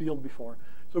surface field before.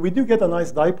 So we do get a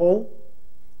nice dipole,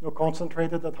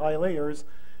 concentrated at high layers.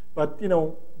 But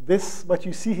this, what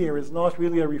you see here, is not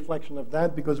really a reflection of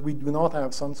that because we do not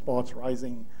have sunspots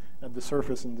rising at the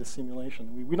surface in this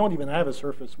simulation. We don't even have a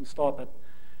surface. We stop at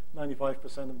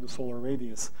 95% of the solar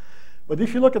radius. But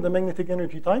if you look at the magnetic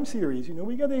energy time series,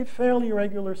 we get a fairly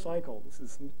regular cycle. This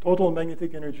is total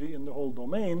magnetic energy in the whole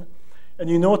domain. And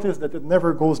you notice that it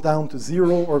never goes down to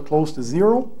 0 or close to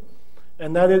 0.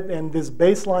 And this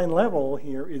baseline level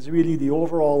here is really the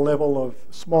overall level of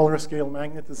smaller scale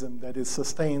magnetism that is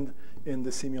sustained in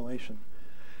the simulation.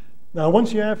 Now,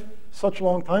 once you have such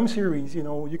long time series,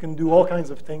 you can do all kinds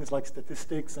of things like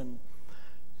statistics and,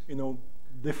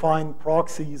 define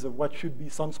proxies of what should be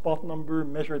sunspot number,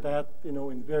 measure that,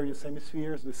 in various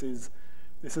hemispheres. This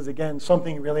is again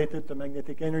something related to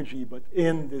magnetic energy, but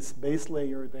in this base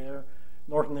layer there,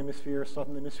 northern hemisphere,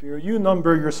 southern hemisphere, you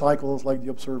number your cycles like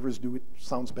the observers do. It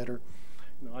sounds better.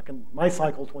 My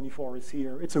cycle 24 is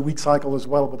here. It's a weak cycle as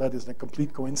well, but that is a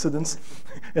complete coincidence.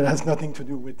 It has nothing to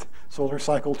do with solar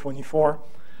cycle 24.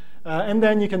 And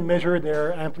then you can measure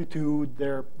their amplitude,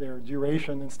 their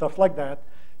duration, and stuff like that.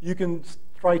 You can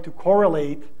try to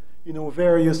correlate,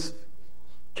 various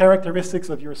characteristics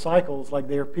of your cycles, like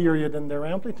their period and their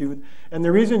amplitude. And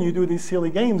the reason you do these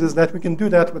silly games is that we can do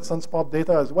that with sunspot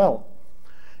data as well.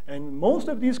 And most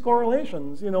of these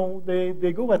correlations,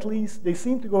 they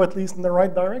seem to go at least in the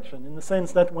right direction, in the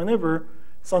sense that whenever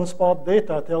sunspot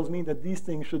data tells me that these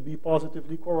things should be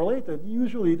positively correlated,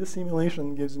 usually the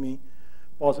simulation gives me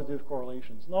positive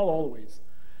correlations, not always.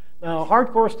 Now,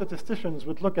 hardcore statisticians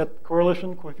would look at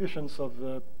correlation coefficients of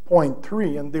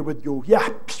 0.3, and they would go, yeah,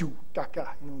 pew,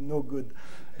 caca, no good.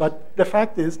 But the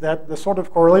fact is that the sort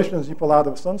of correlations you pull out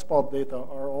of sunspot data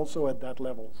are also at that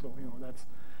level. So,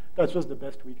 that's just the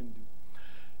best we can do.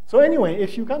 So anyway,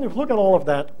 if you kind of look at all of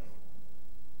that,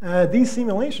 these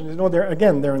simulations,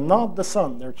 they're not the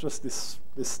sun. They're just this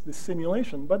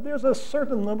simulation. But there's a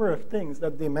certain number of things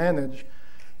that they manage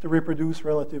to reproduce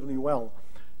relatively well,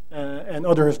 and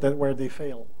others where they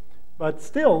fail. But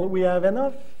still, we have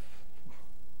enough.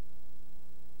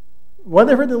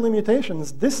 Whatever the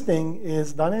limitations, this thing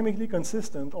is dynamically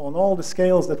consistent on all the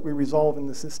scales that we resolve in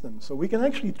the system. So we can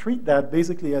actually treat that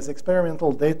basically as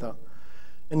experimental data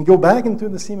and go back into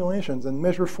the simulations and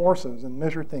measure forces and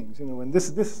measure things. And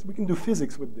this we can do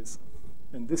physics with this.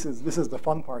 And this is the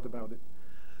fun part about it.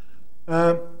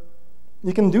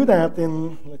 You can do that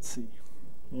in, let's see.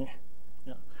 Yeah.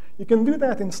 You can do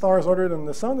that in stars other than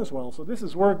the sun as well. So this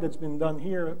is work that's been done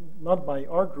here, not by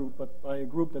our group, but by a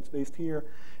group that's based here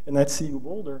and at CU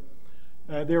Boulder.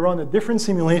 They run a different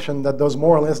simulation that does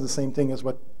more or less the same thing as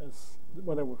what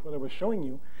I was showing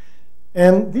you.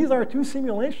 And these are 2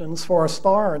 simulations for a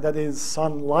star that is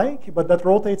sun-like, but that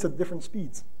rotates at different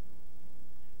speeds.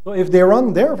 So if they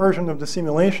run their version of the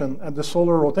simulation at the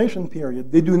solar rotation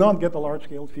period, they do not get a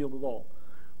large-scale field at all.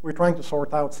 We're trying to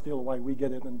sort out still why we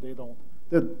get it and they don't.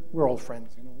 We're all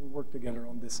friends, we work together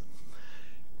on this.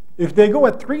 If they go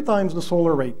at 3 times the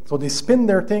solar rate, so they spin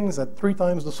their things at 3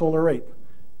 times the solar rate,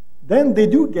 then they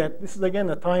do get, this is again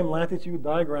a time latitude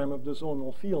diagram of the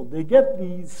zonal field, they get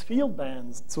these field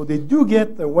bands. So they do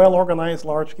get a well-organized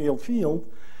large-scale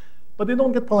field, but they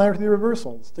don't get polarity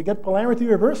reversals. To get polarity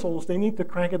reversals, they need to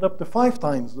crank it up to 5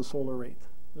 times the solar rate,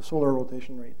 the solar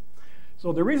rotation rate.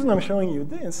 So the reason I'm showing you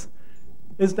this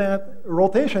is that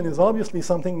rotation is obviously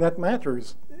something that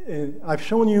matters. I've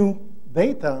shown you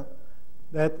data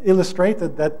that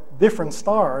illustrated that different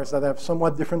stars that have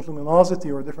somewhat different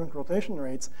luminosity or different rotation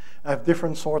rates have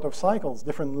different sort of cycles,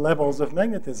 different levels of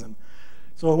magnetism.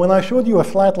 So when I showed you a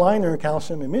flatliner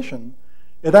calcium emission,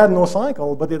 it had no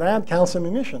cycle, but it had calcium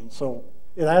emission. So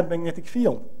it had magnetic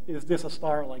field. Is this a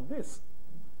star like this?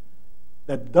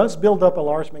 That does build up a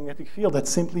large magnetic field that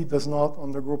simply does not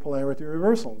undergo polarity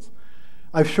reversals.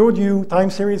 I've showed you time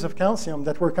series of calcium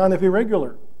that were kind of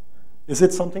irregular. Is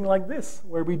it something like this,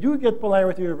 where we do get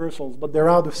polarity reversals, but they're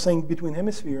out of sync between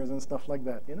hemispheres and stuff like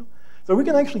that, you know? So we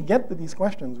can actually get to these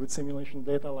questions with simulation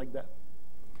data like that.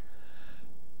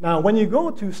 Now, when you go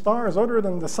to stars other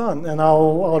than the sun, and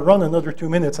I'll run another 2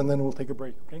 minutes and then we'll take a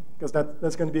break, okay? Because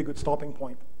that's going to be a good stopping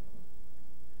point.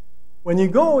 When you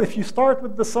go, if you start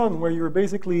with the sun, where you're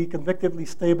basically convectively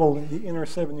stable in the inner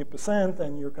 70%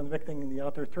 and you're convecting in the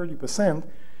outer 30%,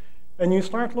 and you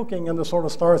start looking at the sort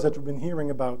of stars that you've been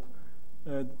hearing about,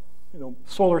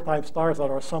 solar-type stars that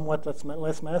are somewhat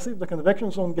less massive, the convection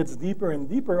zone gets deeper and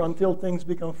deeper until things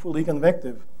become fully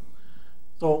convective.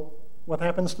 So what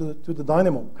happens to the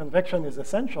dynamo? Convection is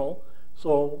essential.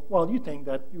 So, well, you think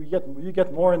that you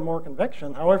get more and more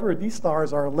convection. However, these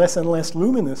stars are less and less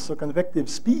luminous, so convective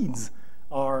speeds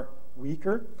are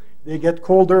weaker. They get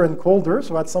colder and colder,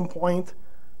 so at some point,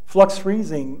 flux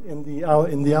freezing in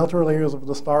the outer layers of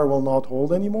the star will not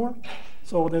hold anymore.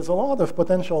 So there's a lot of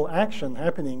potential action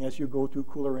happening as you go to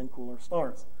cooler and cooler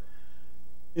stars.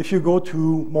 If you go to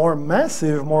more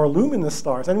massive, more luminous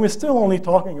stars, and we're still only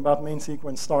talking about main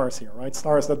sequence stars here, right?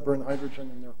 Stars that burn hydrogen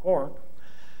in their core.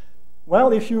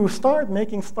 Well, if you start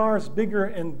making stars bigger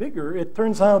and bigger, it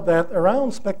turns out that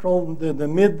around the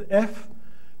mid-F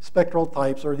spectral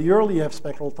types, or the early F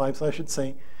spectral types, I should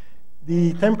say,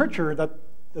 the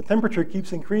temperature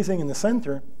keeps increasing in the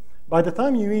center. By the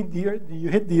time you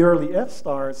hit the early F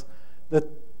stars, the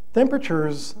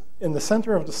temperatures in the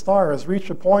center of the stars reach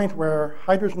a point where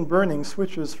hydrogen burning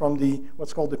switches from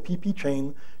what's called the PP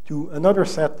chain to another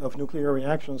set of nuclear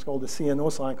reactions called the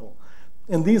CNO cycle.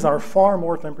 And these are far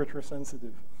more temperature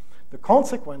sensitive. The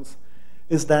consequence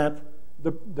is that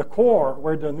the core,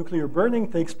 where the nuclear burning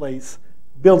takes place,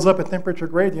 builds up a temperature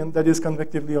gradient that is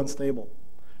convectively unstable.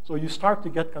 So you start to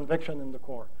get convection in the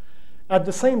core. At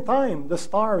the same time, the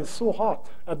star is so hot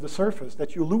at the surface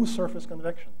that you lose surface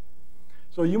convection.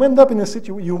 So you end up in a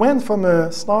situation, you went from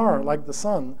a star like the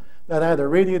sun that had a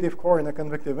radiative core and a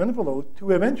convective envelope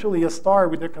to eventually a star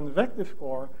with a convective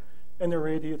core and a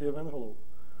radiative envelope.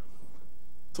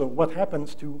 So what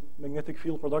happens to magnetic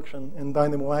field production and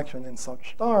dynamo action in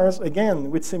such stars?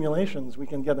 Again, with simulations, we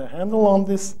can get a handle on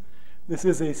this. This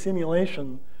is a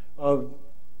simulation of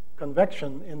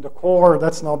convection in the core.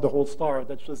 That's not the whole star.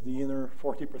 That's just the inner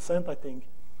 40%, I think,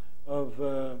 of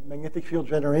magnetic field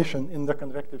generation in the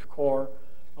convective core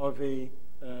of a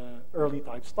early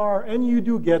type star. And you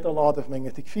do get a lot of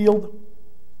magnetic field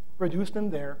produced in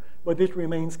there, but it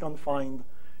remains confined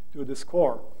to this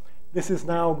core. This is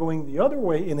now going the other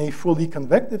way in a fully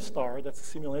convective star. That's a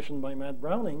simulation by Matt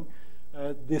Browning.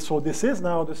 So this is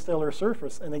now the stellar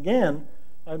surface. And again,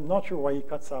 I'm not sure why he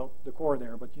cuts out the core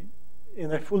there, but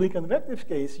in a fully convective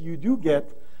case, you do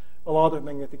get a lot of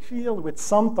magnetic field with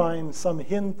sometimes some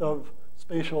hint of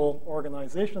spatial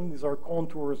organization. These are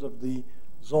contours of the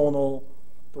zonal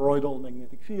toroidal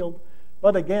magnetic field.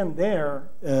 But again, there,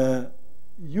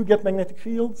 you get magnetic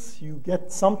fields. You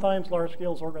get sometimes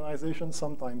large-scale organization,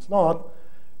 sometimes not.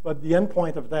 But the end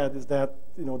point of that is that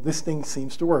this thing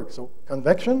seems to work. So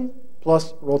convection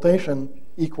plus rotation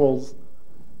equals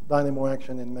dynamo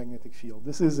action in magnetic field.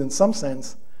 This is, in some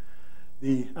sense,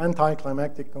 the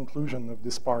anticlimactic conclusion of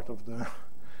this part of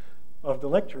the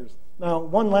lectures. Now,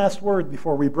 one last word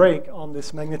before we break on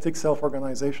this magnetic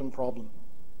self-organization problem.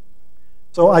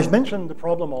 So I've mentioned the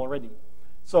problem already.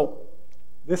 So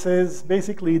this is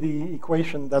basically the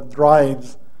equation that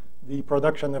drives the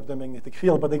production of the magnetic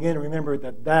field. But again, remember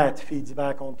that that feeds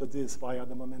back onto this via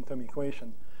the momentum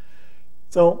equation.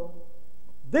 So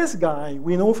this guy,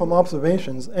 we know from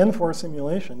observations and for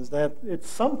simulations that it's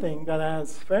something that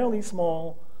has fairly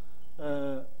small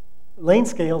lane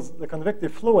scales. The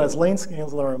convective flow has lane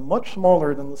scales that are much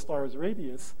smaller than the star's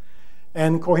radius.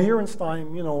 And coherence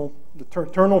time, the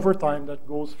turnover time that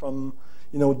goes from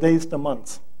days to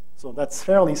months. So that's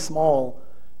fairly small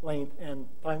length and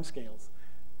time scales.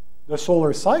 The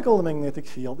solar cycle magnetic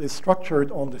field is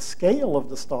structured on the scale of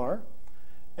the star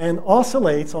and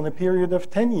oscillates on a period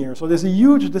of 10 years. So there's a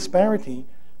huge disparity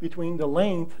between the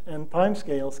length and time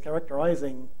scales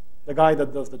characterizing the guy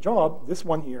that does the job, this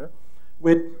one here,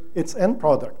 with its end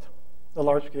product, the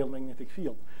large-scale magnetic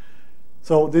field.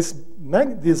 So this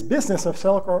business of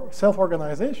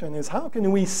self-organization is how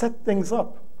can we set things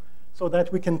up so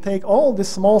that we can take all this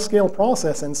small-scale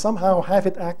process and somehow have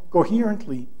it act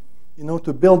coherently, you know,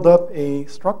 to build up a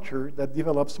structure that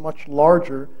develops much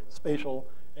larger spatial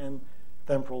and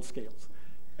temporal scales.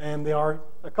 And there are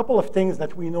a couple of things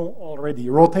that we know already.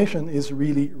 Rotation is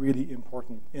really, really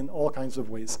important in all kinds of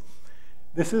ways.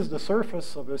 This is the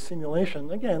surface of a simulation.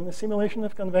 Again, a simulation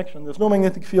of convection. There's no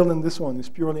magnetic field in this one. It's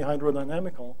purely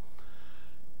hydrodynamical,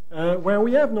 where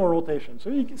we have no rotation.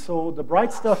 So the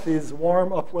bright stuff is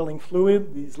warm upwelling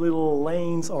fluid. These little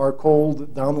lanes are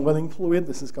cold downwelling fluid.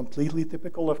 This is completely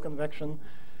typical of convection.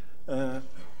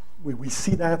 We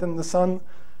see that in the sun.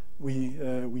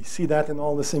 We see that in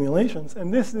all the simulations.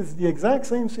 And this is the exact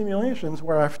same simulations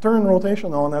where I've turned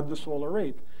rotation on at the solar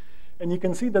rate. And you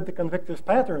can see that the convective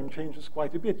pattern changes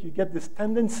quite a bit. You get this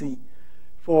tendency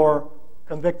for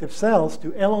convective cells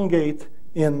to elongate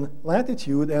in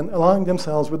latitude and align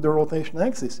themselves with the rotation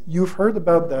axis. You've heard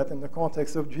about that in the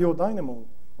context of geodynamo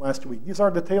last week. These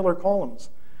are the Taylor columns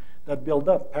that build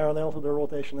up parallel to the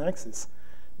rotation axis.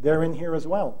 They're in here as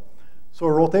well. So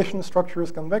rotation structure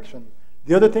is convection.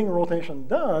 The other thing rotation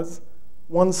does,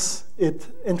 once it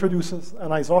introduces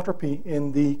an isotropy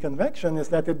in the convection, is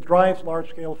that it drives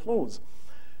large-scale flows.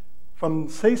 From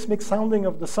seismic sounding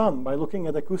of the sun, by looking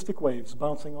at acoustic waves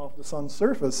bouncing off the sun's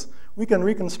surface, we can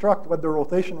reconstruct what the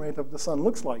rotation rate of the sun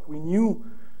looks like. We knew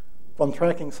from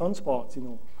tracking sunspots,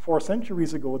 4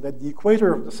 centuries ago, that the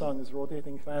equator of the sun is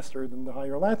rotating faster than the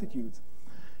higher latitudes.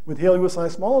 With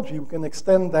helioseismology, we can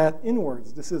extend that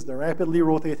inwards. This is the rapidly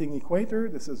rotating equator.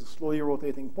 This is a slowly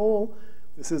rotating pole.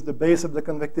 This is the base of the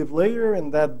convective layer,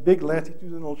 and that big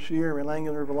latitudinal shear and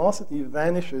angular velocity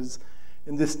vanishes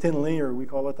in this thin layer we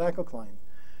call a tachocline.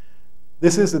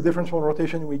 This is the differential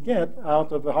rotation we get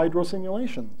out of a hydro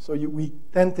simulation. So we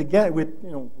tend to get with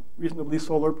reasonably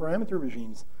solar parameter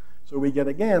regimes. So we get,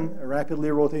 again, a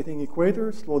rapidly rotating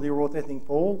equator, slowly rotating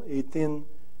pole, a thin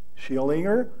shear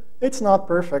layer. It's not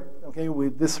perfect, okay?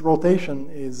 This rotation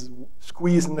is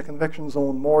squeezed in the convection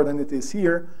zone more than it is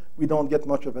here. We don't get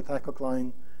much of a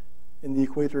tachocline in the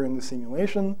equator in the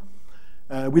simulation.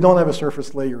 We don't have a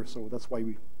surface layer, so that's why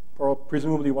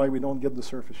presumably why we don't get the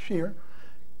surface shear.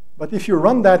 But if you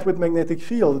run that with magnetic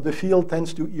field, the field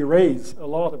tends to erase a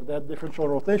lot of that differential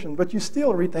rotation, but you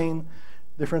still retain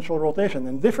differential rotation.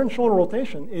 And differential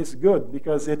rotation is good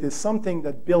because it is something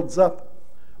that builds up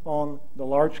on the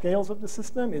large scales of the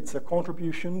system. It's a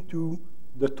contribution to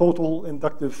the total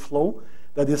inductive flow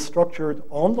that is structured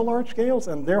on the large scales,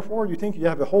 and therefore you think you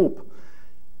have a hope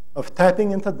of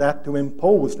tapping into that to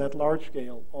impose that large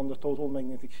scale on the total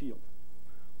magnetic field.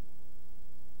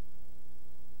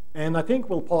 And I think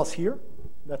we'll pause here.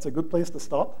 That's a good place to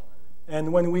stop.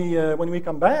 And when we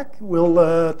come back,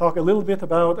 we'll talk a little bit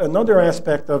about another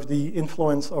aspect of the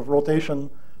influence of rotation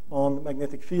on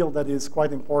magnetic field that is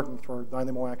quite important for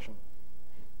dynamo action.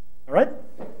 All right?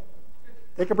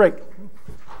 Take a break.